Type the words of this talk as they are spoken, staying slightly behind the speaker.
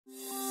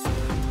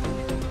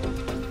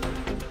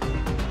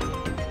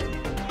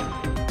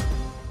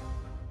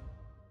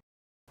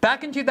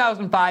Back in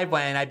 2005,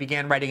 when I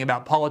began writing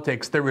about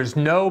politics, there was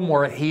no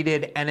more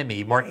hated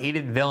enemy, more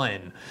hated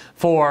villain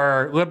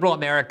for liberal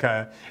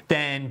America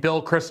than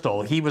Bill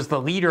Kristol. He was the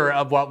leader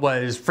of what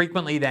was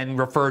frequently then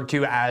referred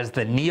to as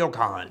the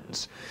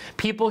neocons.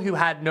 People who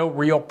had no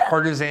real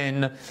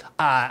partisan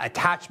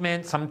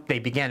attachment. They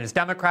began as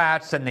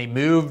Democrats and they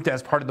moved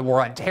as part of the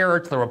war on terror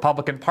to the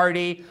Republican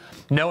Party,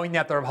 knowing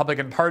that the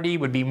Republican Party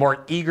would be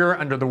more eager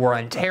under the war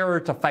on terror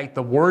to fight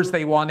the wars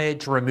they wanted,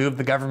 to remove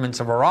the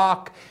governments of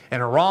Iraq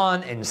and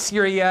Iran and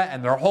Syria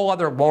and their whole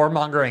other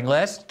warmongering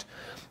list.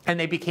 And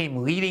they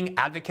became leading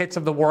advocates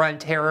of the war on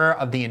terror,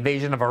 of the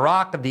invasion of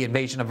Iraq, of the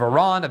invasion of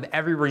Iran, of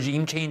every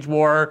regime change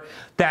war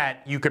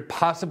that you could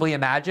possibly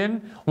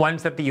imagine.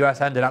 Ones that the U.S.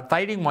 ended up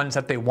fighting, ones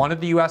that they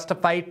wanted the U.S. to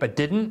fight but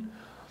didn't.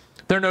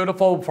 They're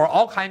notable for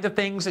all kinds of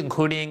things,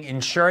 including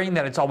ensuring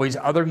that it's always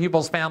other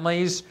people's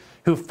families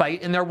who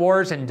fight in their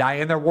wars and die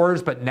in their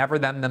wars, but never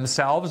them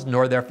themselves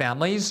nor their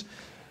families.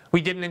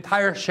 We did an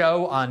entire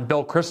show on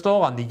Bill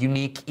Kristol, on the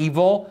unique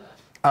evil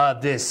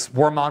of this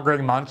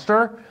warmongering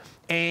monster.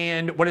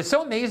 And what is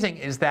so amazing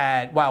is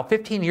that while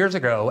 15 years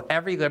ago,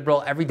 every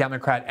liberal, every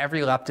Democrat,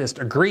 every leftist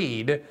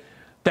agreed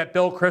that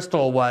Bill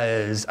Kristol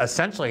was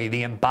essentially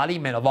the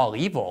embodiment of all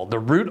evil, the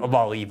root of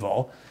all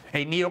evil,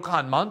 a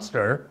neocon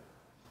monster,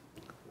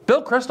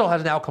 Bill Kristol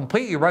has now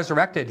completely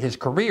resurrected his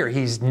career.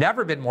 He's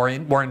never been more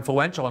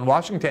influential in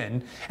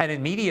Washington and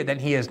in media than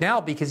he is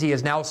now, because he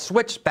has now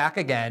switched back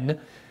again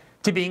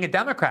to being a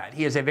Democrat.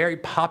 He is a very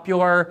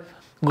popular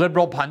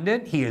liberal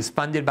pundit. He is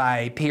funded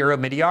by Pierre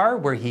Omidyar,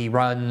 where he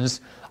runs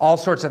all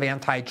sorts of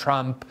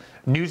anti-Trump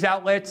news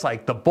outlets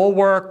like The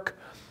Bulwark,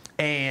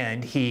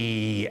 and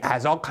he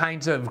has all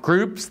kinds of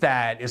groups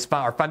that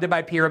are funded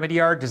by Pierre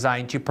Omidyar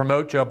designed to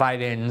promote Joe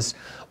Biden's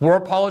war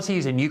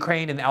policies in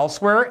Ukraine and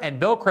elsewhere. And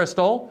Bill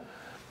Kristol,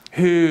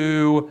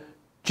 who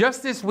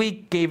just this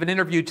week gave an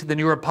interview to the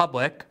New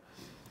Republic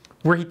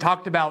where he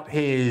talked about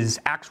his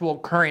actual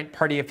current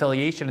party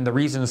affiliation and the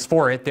reasons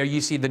for it. There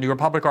you see the New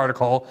Republic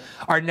article.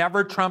 Are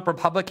never Trump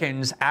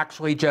Republicans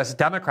actually just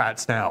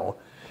Democrats now?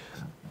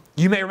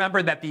 You may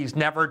remember that these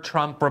never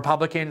Trump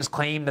Republicans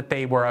claimed that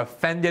they were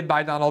offended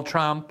by Donald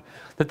Trump,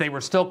 that they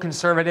were still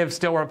conservative,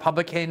 still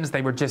Republicans.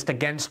 They were just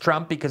against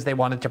Trump because they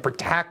wanted to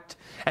protect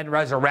and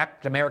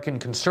resurrect American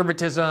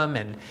conservatism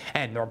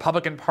and the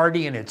Republican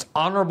Party and its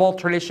honorable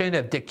tradition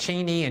of Dick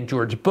Cheney and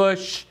George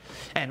Bush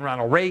and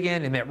Ronald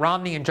Reagan and Mitt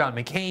Romney and John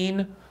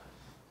McCain.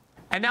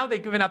 And now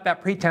they've given up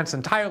that pretense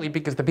entirely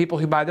because the people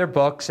who buy their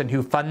books and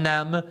who fund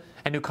them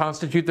and who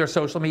constitute their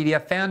social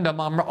media fandom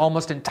are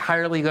almost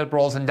entirely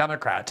liberals and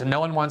Democrats. And no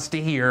one wants to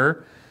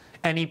hear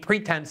any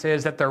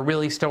pretenses that they're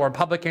really still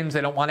Republicans. They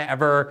don't want to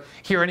ever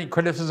hear any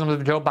criticism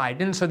of Joe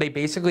Biden. So they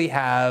basically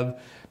have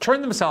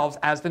turned themselves,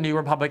 as the New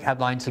Republic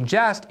headline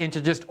suggests,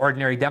 into just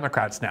ordinary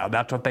Democrats now.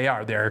 That's what they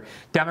are. They're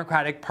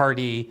Democratic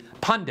Party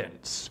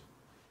pundits.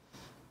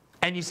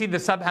 And you see the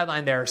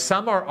subheadline there.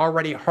 Some are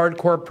already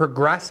hardcore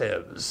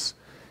progressives.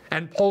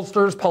 And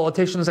pollsters,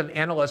 politicians, and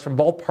analysts from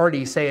both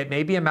parties say it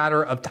may be a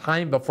matter of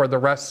time before the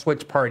rest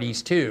switch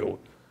parties too.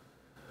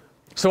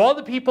 So all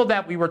the people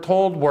that we were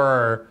told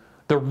were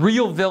the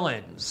real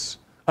villains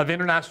of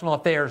international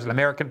affairs and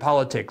American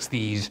politics,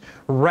 these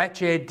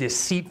wretched,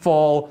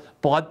 deceitful,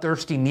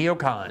 bloodthirsty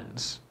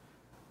neocons,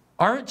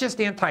 aren't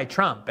just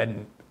anti-Trump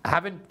and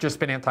haven't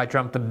just been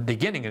anti-Trump from the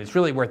beginning. And it's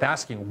really worth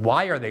asking,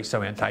 why are they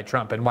so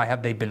anti-Trump and why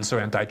have they been so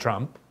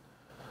anti-Trump?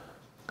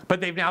 But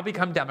they've now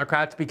become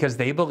Democrats because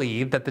they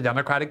believe that the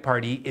Democratic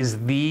Party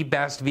is the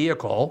best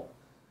vehicle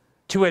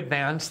to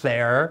advance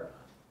their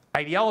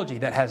ideology.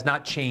 That has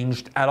not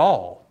changed at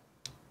all.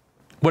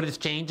 What has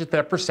changed is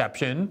their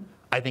perception,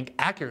 I think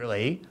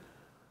accurately,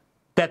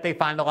 that they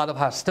find a lot of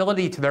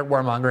hostility to their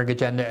warmongering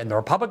agenda in the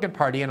Republican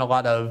Party and a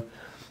lot of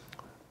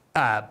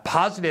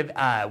positive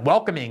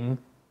welcoming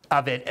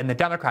of it in the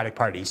Democratic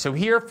Party. So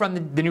here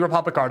from the New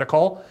Republic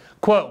article,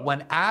 quote,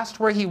 when asked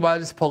where he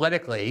was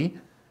politically,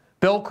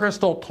 Bill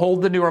Kristol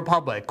told the New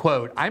Republic,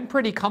 quote, I'm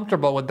pretty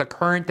comfortable with the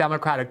current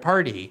Democratic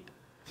Party.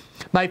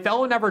 My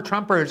fellow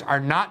never-Trumpers are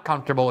not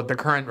comfortable with the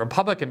current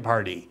Republican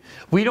Party.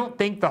 We don't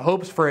think the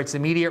hopes for its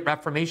immediate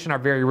reformation are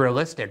very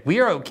realistic. We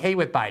are okay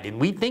with Biden.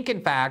 We think,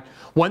 in fact,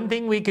 one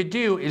thing we could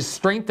do is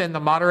strengthen the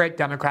moderate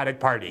Democratic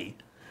Party.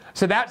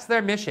 So that's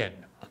their mission,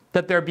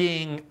 that they're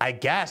being, I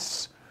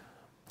guess,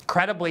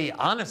 credibly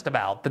honest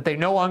about, that they're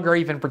no longer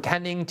even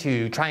pretending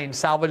to try and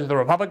salvage the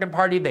Republican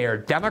Party. They are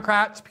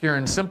Democrats, pure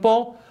and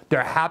simple.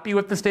 They're happy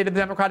with the state of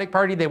the Democratic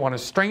Party. They want to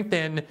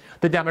strengthen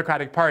the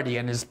Democratic Party.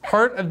 And as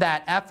part of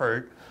that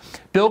effort,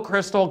 Bill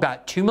Kristol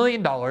got $2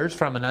 million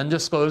from an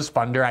undisclosed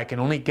funder, I can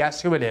only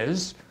guess who it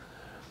is,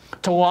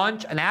 to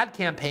launch an ad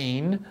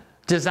campaign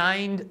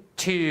designed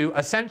to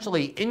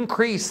essentially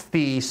increase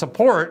the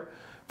support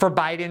for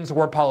Biden's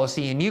war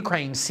policy in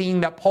Ukraine, seeing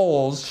that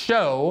polls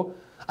show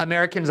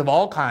Americans of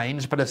all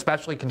kinds, but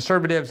especially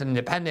conservatives and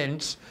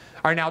independents,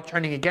 are now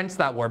turning against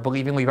that war,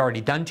 believing we've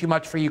already done too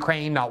much for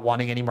Ukraine, not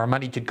wanting any more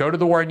money to go to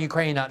the war in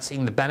Ukraine, not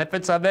seeing the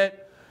benefits of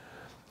it.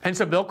 And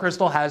so Bill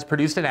Kristol has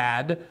produced an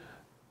ad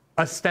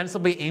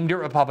ostensibly aimed at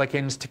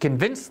Republicans to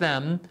convince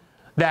them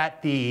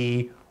that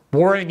the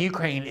war in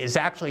Ukraine is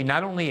actually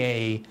not only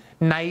a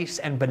nice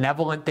and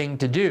benevolent thing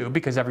to do,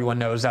 because everyone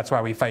knows that's why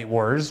we fight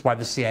wars, why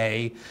the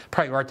CIA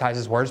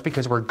prioritizes wars,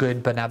 because we're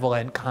good,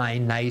 benevolent,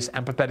 kind, nice,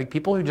 empathetic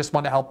people who just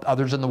want to help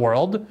others in the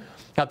world.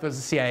 That's what the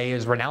CIA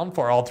is renowned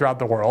for all throughout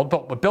the world.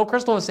 But what Bill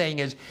Kristol is saying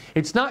is,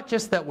 it's not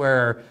just that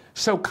we're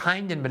so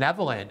kind and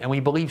benevolent and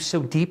we believe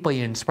so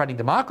deeply in spreading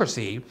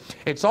democracy,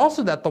 it's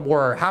also that the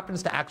war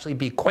happens to actually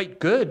be quite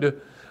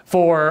good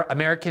for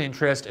American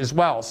interest as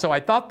well. So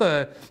I thought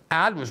the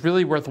ad was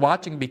really worth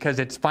watching because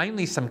it's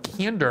finally some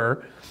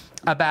candor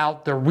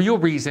about the real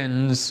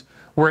reasons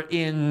we're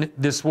in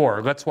this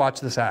war. Let's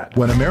watch this ad.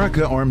 When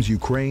America arms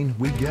Ukraine,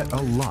 we get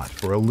a lot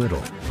for a little.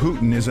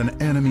 Putin is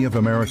an enemy of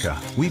America.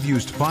 We've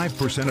used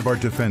 5% of our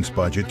defense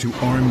budget to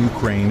arm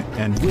Ukraine,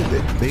 and with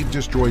it, they've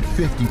destroyed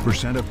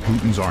 50% of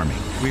Putin's army.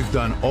 We've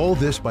done all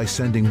this by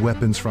sending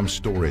weapons from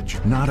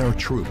storage, not our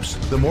troops.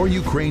 The more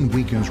Ukraine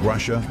weakens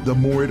Russia, the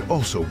more it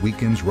also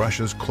weakens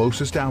Russia's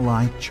closest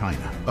ally,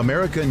 China.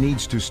 America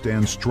needs to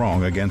stand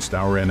strong against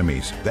our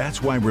enemies.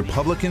 That's why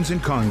Republicans in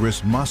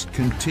Congress must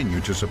continue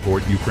to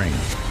support Ukraine.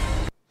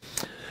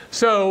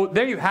 So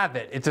there you have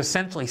it. It's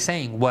essentially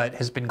saying what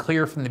has been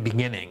clear from the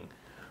beginning,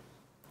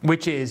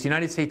 which is the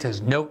United States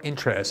has no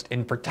interest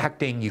in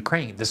protecting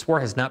Ukraine. This war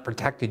has not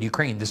protected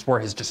Ukraine. This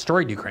war has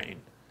destroyed Ukraine.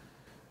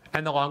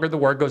 And the longer the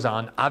war goes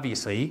on,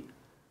 obviously,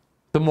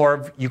 the more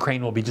of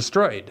Ukraine will be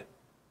destroyed.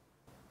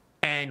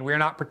 And we're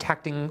not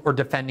protecting or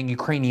defending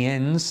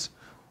Ukrainians.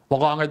 The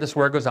longer this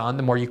war goes on,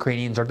 the more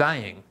Ukrainians are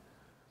dying.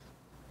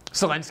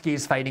 Zelensky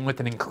is fighting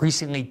with an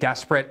increasingly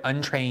desperate,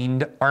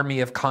 untrained army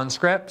of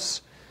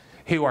conscripts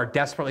who are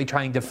desperately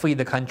trying to flee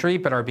the country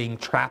but are being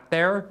trapped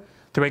there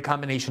through a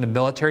combination of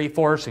military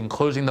force and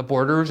closing the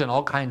borders and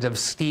all kinds of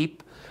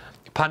steep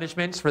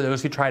punishments for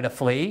those who try to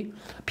flee.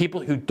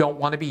 People who don't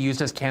want to be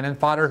used as cannon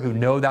fodder, who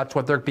know that's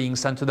what they're being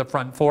sent to the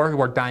front for,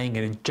 who are dying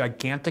in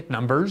gigantic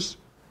numbers.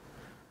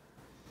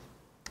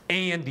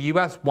 And the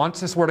U.S.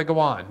 wants this war to go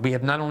on. We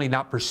have not only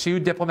not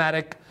pursued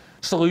diplomatic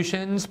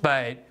solutions,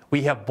 but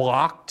we have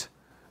blocked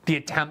the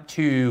attempt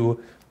to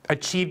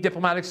achieve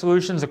diplomatic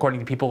solutions, according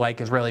to people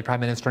like Israeli Prime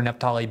Minister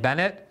Naftali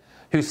Bennett,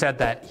 who said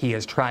that he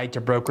has tried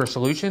to broker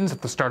solutions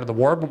at the start of the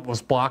war, but was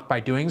blocked by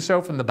doing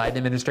so from the Biden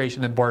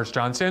administration and Boris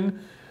Johnson,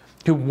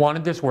 who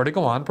wanted this war to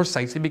go on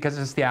precisely because,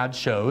 as the ad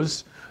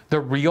shows, the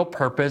real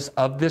purpose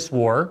of this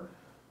war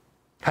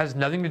has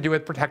nothing to do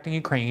with protecting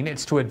Ukraine.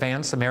 It's to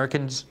advance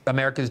America's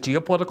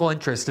geopolitical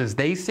interests as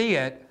they see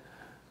it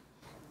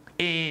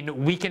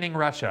in weakening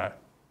Russia,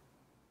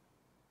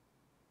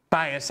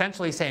 by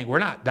essentially saying we're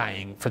not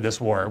dying for this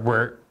war.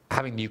 We're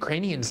having the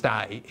Ukrainians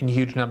die in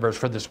huge numbers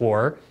for this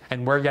war,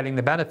 and we're getting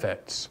the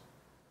benefits.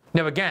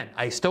 Now, again,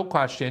 I still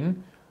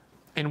question,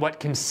 in what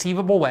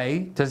conceivable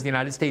way does the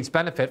United States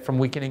benefit from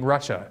weakening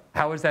Russia?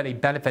 How is that a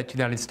benefit to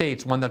the United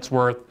States, one that's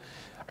worth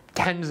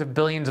tens of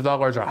billions of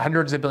dollars or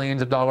hundreds of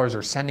billions of dollars,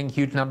 or sending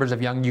huge numbers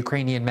of young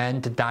Ukrainian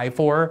men to die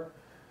for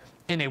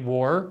in a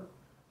war?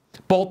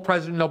 Both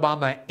President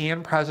Obama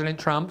and President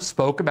Trump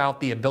spoke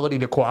about the ability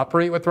to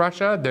cooperate with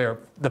Russia,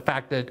 the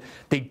fact that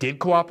they did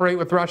cooperate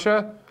with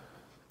Russia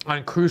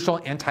on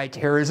crucial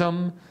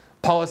anti-terrorism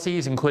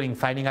policies, including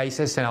fighting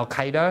ISIS and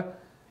al-Qaeda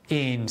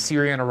in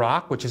Syria and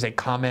Iraq, which is a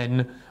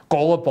common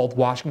goal of both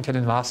Washington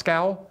and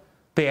Moscow.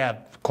 They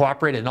have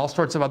cooperated in all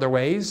sorts of other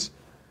ways.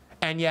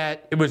 And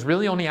yet it was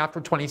really only after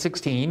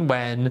 2016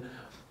 when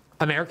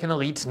American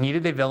elites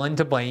needed a villain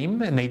to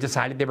blame, and they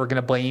decided they were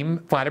going to blame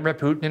Vladimir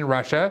Putin and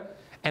Russia.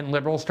 And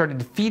liberals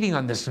started feeding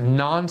on this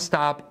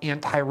nonstop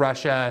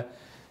anti-Russia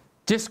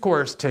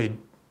discourse to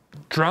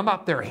drum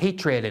up their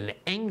hatred and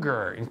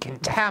anger and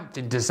contempt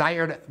and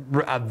desire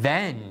to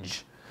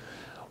avenge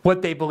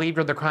what they believed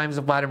are the crimes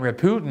of Vladimir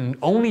Putin.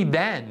 Only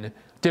then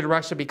did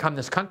Russia become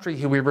this country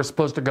who we were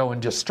supposed to go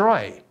and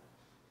destroy.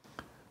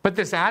 But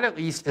this ad, at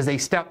least, is a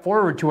step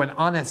forward to an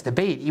honest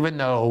debate, even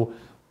though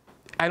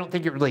I don't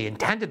think it really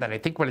intended that. I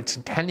think what it's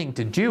intending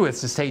to do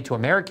is to say to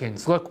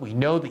Americans, look, we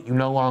know that you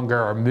no longer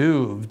are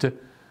moved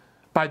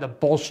by the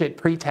bullshit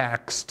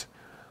pretext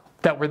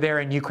that we're there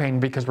in Ukraine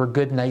because we're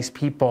good, nice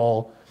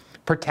people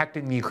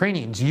protecting the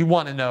Ukrainians. You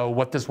want to know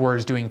what this war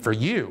is doing for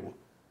you.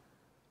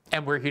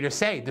 And we're here to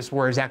say this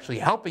war is actually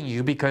helping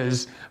you,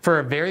 because for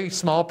a very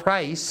small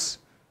price,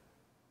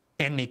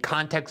 in the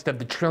context of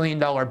the $1 trillion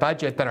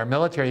budget that our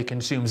military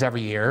consumes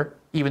every year,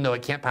 even though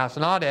it can't pass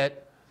an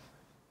audit,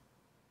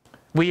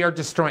 we are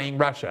destroying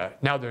Russia.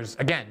 Now, there's,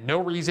 again, no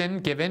reason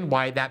given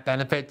why that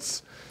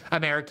benefits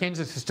Americans.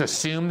 It's just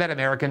assume that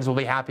Americans will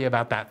be happy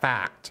about that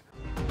fact.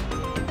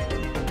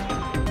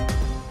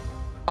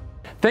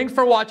 Thanks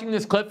for watching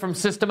this clip from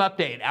System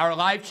Update, our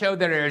live show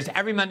that airs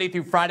every Monday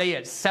through Friday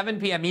at 7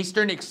 p.m.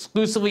 Eastern,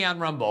 exclusively on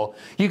Rumble.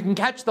 You can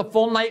catch the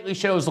full nightly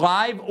shows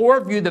live or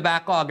view the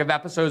backlog of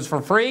episodes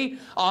for free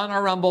on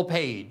our Rumble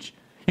page.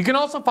 You can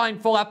also find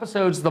full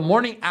episodes the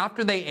morning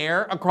after they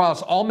air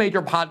across all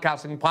major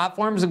podcasting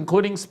platforms,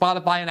 including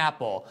Spotify and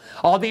Apple.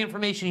 All the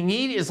information you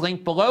need is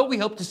linked below. We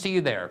hope to see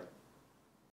you there.